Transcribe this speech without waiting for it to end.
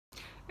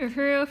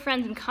Uhuru,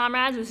 friends and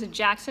comrades, this is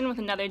Jackson with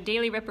another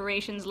Daily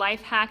Reparations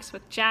Life Hacks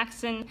with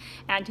Jackson,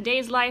 and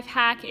today's life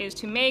hack is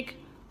to make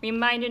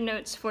reminder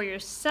notes for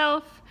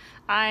yourself.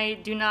 I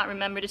do not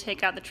remember to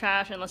take out the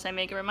trash unless I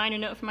make a reminder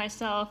note for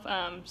myself.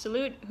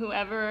 Salute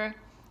whoever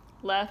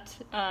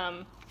left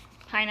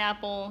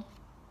pineapple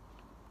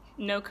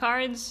note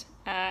cards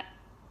at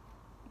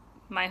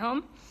my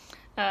home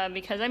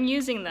because I'm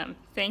using them.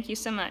 Thank you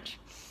so much.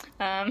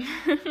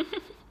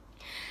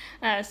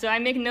 So I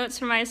make notes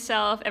for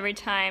myself every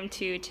time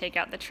to take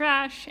out the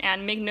trash,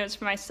 and make notes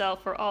for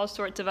myself for all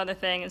sorts of other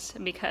things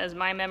because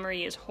my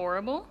memory is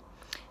horrible.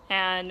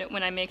 And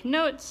when I make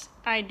notes,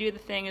 I do the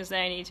things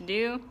that I need to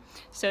do.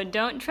 So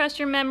don't trust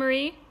your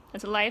memory.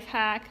 That's a life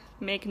hack.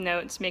 Make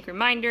notes, make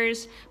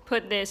reminders,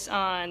 put this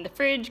on the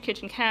fridge,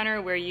 kitchen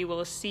counter where you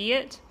will see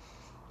it.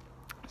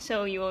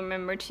 So you will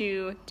remember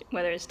to,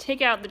 whether it's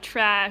take out the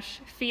trash,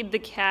 feed the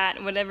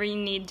cat, whatever you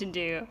need to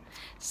do.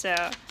 So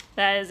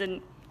that is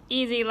an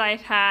easy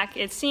life hack.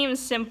 It seems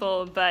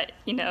simple, but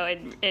you know,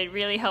 it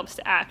really helps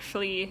to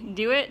actually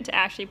do it, to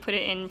actually put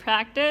it in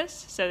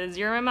practice. So there's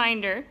your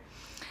reminder.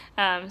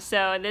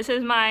 So this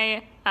is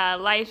my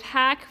life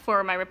hack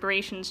for my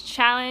reparations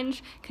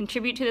challenge.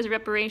 Contribute to this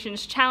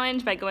reparations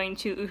challenge by going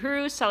to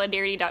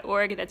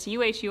uhurusolidarity.org. That's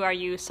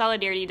UHURU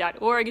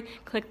solidarity.org.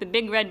 Click the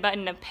big red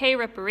button of Pay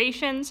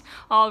Reparations.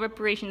 All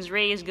reparations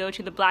raised go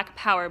to the Black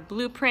Power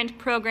Blueprint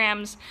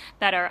programs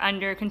that are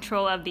under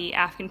control of the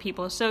African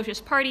People's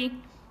Socialist Party,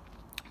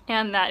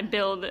 and that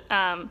build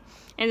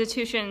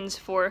institutions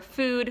for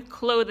food,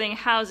 clothing,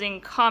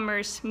 housing,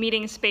 commerce,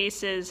 meeting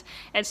spaces,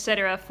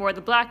 etc. for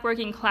the Black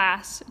working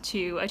class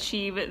to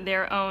achieve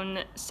their own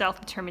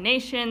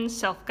self-determination,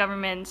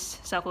 self-governance,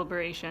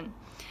 self-liberation.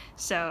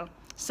 So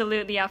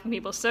salute the African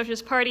People's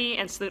Socialist Party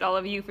and salute all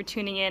of you for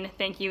tuning in.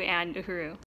 Thank you, and Uhuru.